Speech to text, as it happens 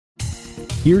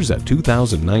Here's a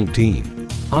 2019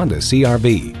 Honda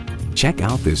CR-V. Check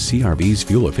out this CR-V's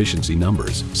fuel efficiency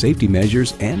numbers, safety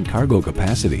measures, and cargo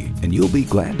capacity, and you'll be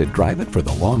glad to drive it for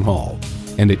the long haul.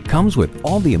 And it comes with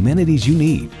all the amenities you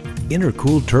need.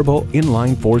 Intercooled turbo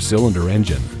inline 4-cylinder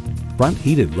engine, front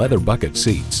heated leather bucket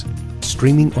seats,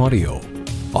 streaming audio,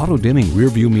 auto-dimming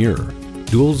rear-view mirror,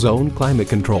 dual-zone climate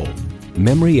control,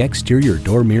 memory exterior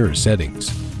door mirror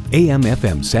settings,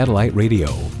 AM/FM satellite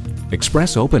radio,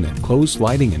 express open and closed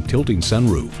sliding and tilting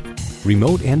sunroof,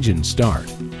 remote engine start,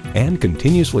 and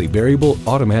continuously variable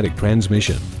automatic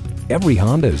transmission. Every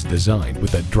Honda is designed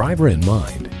with a driver in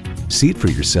mind. See it for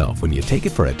yourself when you take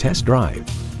it for a test drive.